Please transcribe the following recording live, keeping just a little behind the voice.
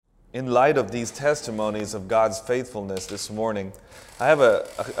In light of these testimonies of God's faithfulness this morning, I have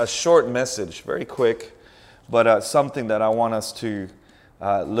a short message, very quick, but something that I want us to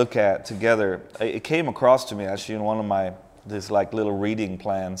look at together. It came across to me actually in one of this little reading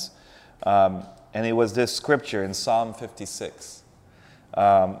plans, and it was this scripture in Psalm 56,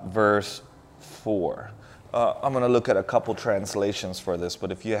 verse 4. I'm going to look at a couple translations for this,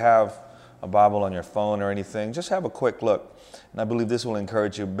 but if you have a Bible on your phone or anything, just have a quick look. And I believe this will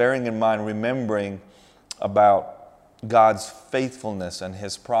encourage you, bearing in mind, remembering about God's faithfulness and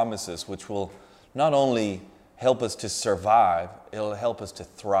His promises, which will not only help us to survive, it'll help us to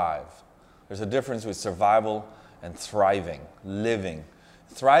thrive. There's a difference with survival and thriving, living.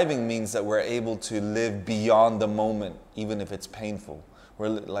 Thriving means that we're able to live beyond the moment, even if it's painful. We're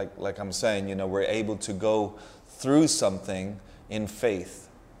like I'm saying, we're able to go through something in faith.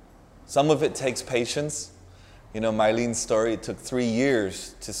 Some of it takes patience. Mylene's story, it took 3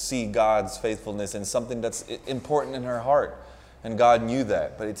 years to see God's faithfulness in something that's important in her heart. And God knew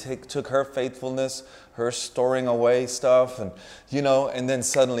that. But it took her faithfulness, her storing away stuff, and then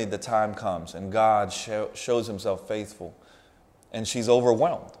suddenly the time comes and God shows Himself faithful. And she's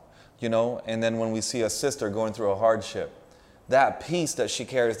overwhelmed, And then when we see a sister going through a hardship, that peace that she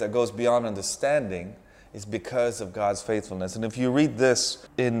carries that goes beyond understanding is because of God's faithfulness. And if you read this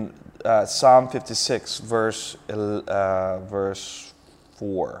in Psalm 56, verse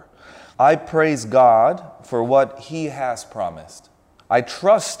 4, I praise God for what He has promised. I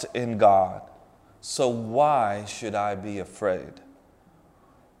trust in God, so why should I be afraid?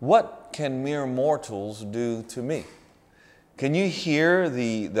 What can mere mortals do to me? Can you hear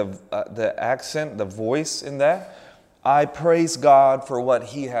the accent, the voice in that? I praise God for what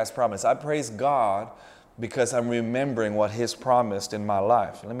He has promised. I praise God because I'm remembering what He's promised in my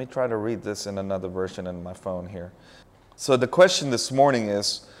life. Let me try to read this in another version in my phone here. So the question this morning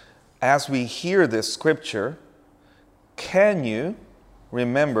is, as we hear this scripture, can you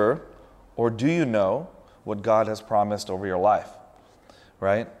remember or do you know what God has promised over your life?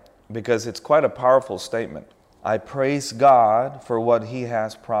 Right? Because it's quite a powerful statement. I praise God for what He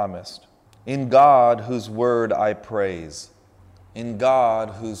has promised. In God, whose word I praise. In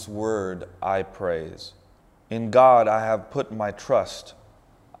God, whose word I praise. In God I have put my trust.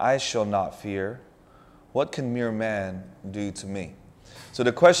 I shall not fear. What can mere man do to me? So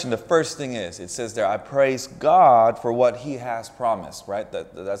the first thing is, it says there, I praise God for what He has promised, right?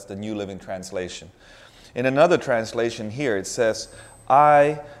 That's the New Living Translation. In another translation here, it says,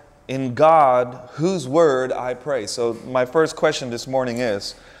 in God, whose word I praise. So my first question this morning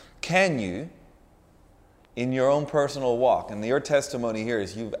is, can you, in your own personal walk, and your testimony here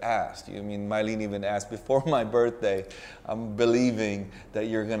is you've asked. Mylene even asked, before my birthday, I'm believing that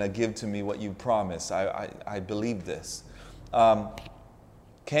you're going to give to me what you promised. I believe this.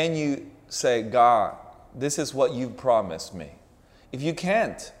 Can you say, God, this is what you've promised me? If you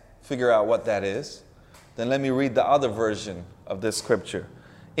can't figure out what that is, then let me read the other version of this scripture.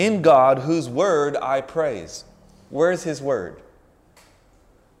 In God, whose word I praise. Where's His word?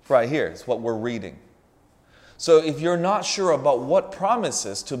 Right here. It's what we're reading. So if you're not sure about what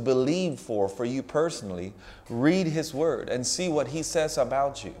promises to believe for you personally, read His word and see what He says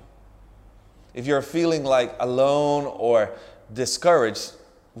about you. If you're feeling like alone or discouraged,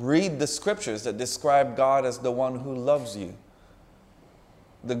 read the scriptures that describe God as the one who loves you,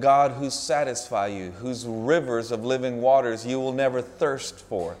 the God who satisfies you, whose rivers of living waters you will never thirst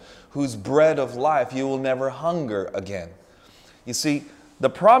for, whose bread of life you will never hunger again. You see, the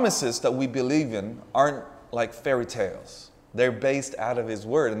promises that we believe in aren't like fairy tales. They're based out of His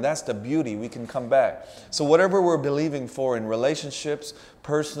word, and that's the beauty. We can come back. So whatever we're believing for in relationships,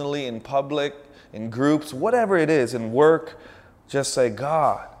 personally, in public, in groups, whatever it is, in work, just say,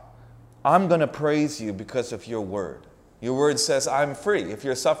 God, I'm going to praise you because of your word. Your word says I'm free. If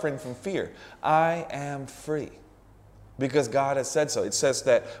you're suffering from fear, I am free because God has said so. It says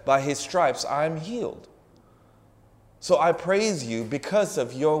that by His stripes I'm healed. So I praise you because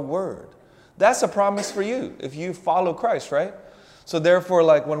of your word. That's a promise for you if you follow Christ, right? So therefore,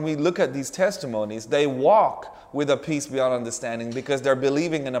 when we look at these testimonies, they walk with a peace beyond understanding because they're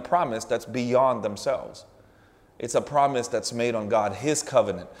believing in a promise that's beyond themselves. It's a promise that's made on God, His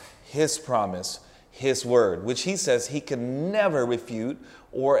covenant, His promise, His word, which He says He can never refute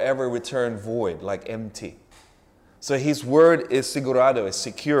or ever return void, like empty. So His word is segurado, is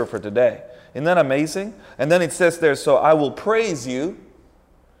secure for today. Isn't that amazing? And then it says there, so I will praise you,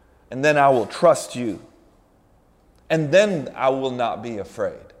 and then I will trust you, and then I will not be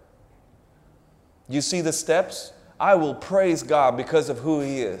afraid. You see the steps? I will praise God because of who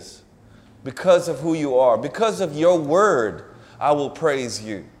He is, because of who you are, because of your word, I will praise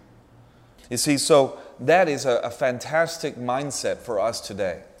you. You see, so that is a fantastic mindset for us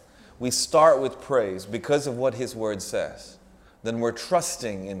today. We start with praise because of what His Word says. Then we're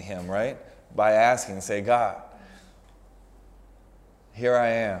trusting in Him, right? By asking, say, God, here I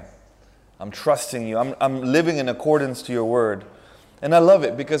am. I'm trusting you. I'm living in accordance to your Word. And I love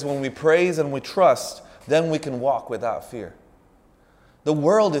it because when we praise and we trust, then we can walk without fear. The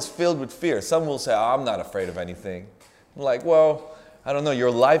world is filled with fear. Some will say, I'm not afraid of anything. I'm like, well, I don't know, your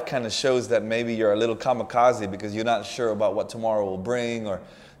life kind of shows that maybe you're a little kamikaze because you're not sure about what tomorrow will bring, or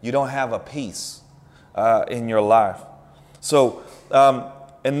you don't have a peace in your life. So,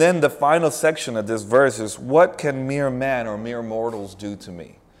 and then the final section of this verse is, what can mere man or mere mortals do to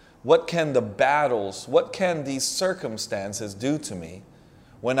me? What can the battles, what can these circumstances do to me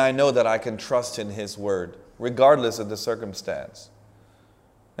when I know that I can trust in His Word, regardless of the circumstance?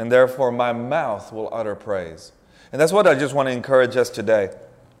 And therefore my mouth will utter praise. And that's what I just want to encourage us today.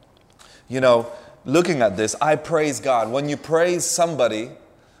 You know, looking at this, I praise God. When you praise somebody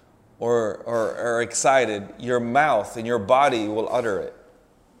or are excited, your mouth and your body will utter it,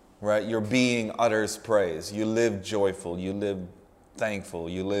 right? Your being utters praise. You live joyful. You live thankful.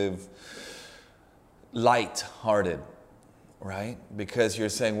 You live light-hearted, right? Because you're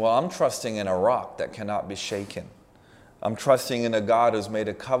saying, well, I'm trusting in a rock that cannot be shaken. I'm trusting in a God who's made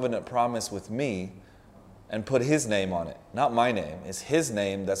a covenant promise with me and put His name on it, not my name. It's His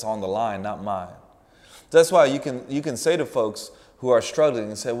name that's on the line, not mine. That's why you can say to folks who are struggling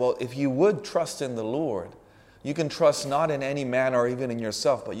and say, well, if you would trust in the Lord, you can trust not in any man or even in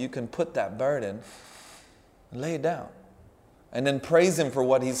yourself, but you can put that burden and lay it down. And then praise Him for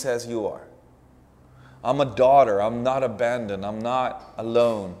what He says you are. I'm a daughter. I'm not abandoned. I'm not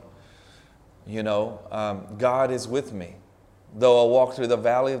alone. You know, God is with me. Though I walk through the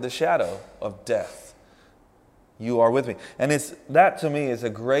valley of the shadow of death, you are with me. And that to me is a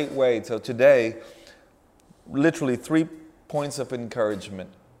great way. So today, literally 3 points of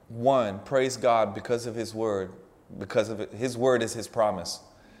encouragement. 1, praise God because of His Word. Because of it. His Word is His promise.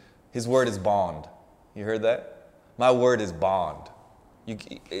 His Word is bond. You heard that? My Word is bond.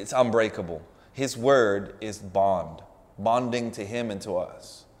 It's unbreakable. His Word is bond. Bonding to Him and to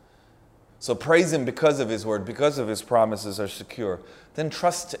us. So praise Him because of His Word, because of His promises are secure. Then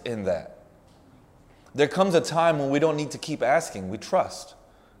trust in that. There comes a time when we don't need to keep asking. We trust.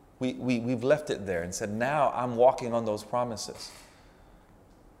 We've left it there and said, now I'm walking on those promises.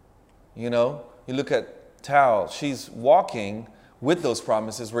 You know, you look at Tal. She's walking with those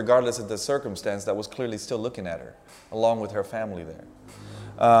promises regardless of the circumstance that was clearly still looking at her, along with her family there.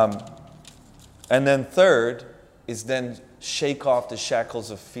 And then third is then shake off the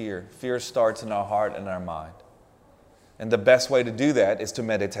shackles of fear. Fear starts in our heart and our mind. And the best way to do that is to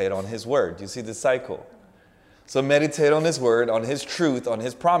meditate on His Word. You see the cycle. So meditate on His Word, on His truth, on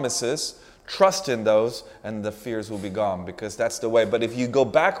His promises. Trust in those, and the fears will be gone, because that's the way. But if you go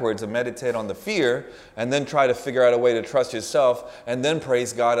backwards and meditate on the fear, and then try to figure out a way to trust yourself, and then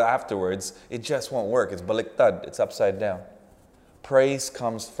praise God afterwards, it just won't work. It's baliktad. It's upside down. Praise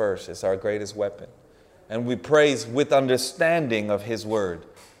comes first. It's our greatest weapon. And we praise with understanding of His Word.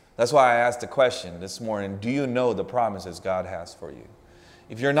 That's why I asked the question this morning, do you know the promises God has for you?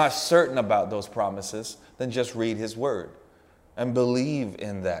 If you're not certain about those promises, then just read His Word and believe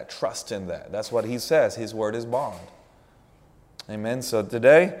in that, trust in that. That's what He says. His Word is bond. Amen. So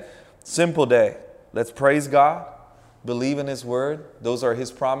today, simple day. Let's praise God, believe in His Word. Those are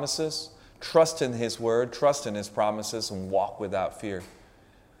His promises. Trust in His Word, trust in His promises, and walk without fear.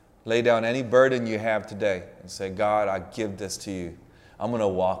 Lay down any burden you have today and say, God, I give this to you. I'm going to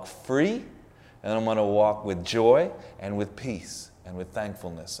walk free, and I'm going to walk with joy and with peace and with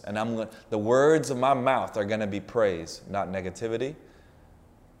thankfulness. And the words of my mouth are going to be praise, not negativity,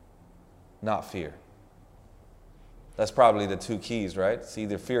 not fear. That's probably the 2 keys, right? It's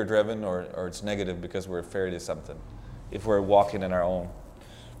either fear-driven or it's negative because we're afraid of something, if we're walking in our own.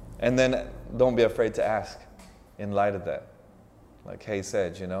 And then don't be afraid to ask in light of that. Like Hay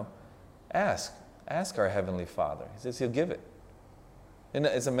said, you know, ask our Heavenly Father. He says He'll give it. And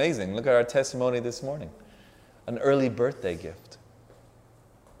it's amazing. Look at our testimony this morning. An early birthday gift.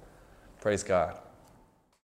 Praise God.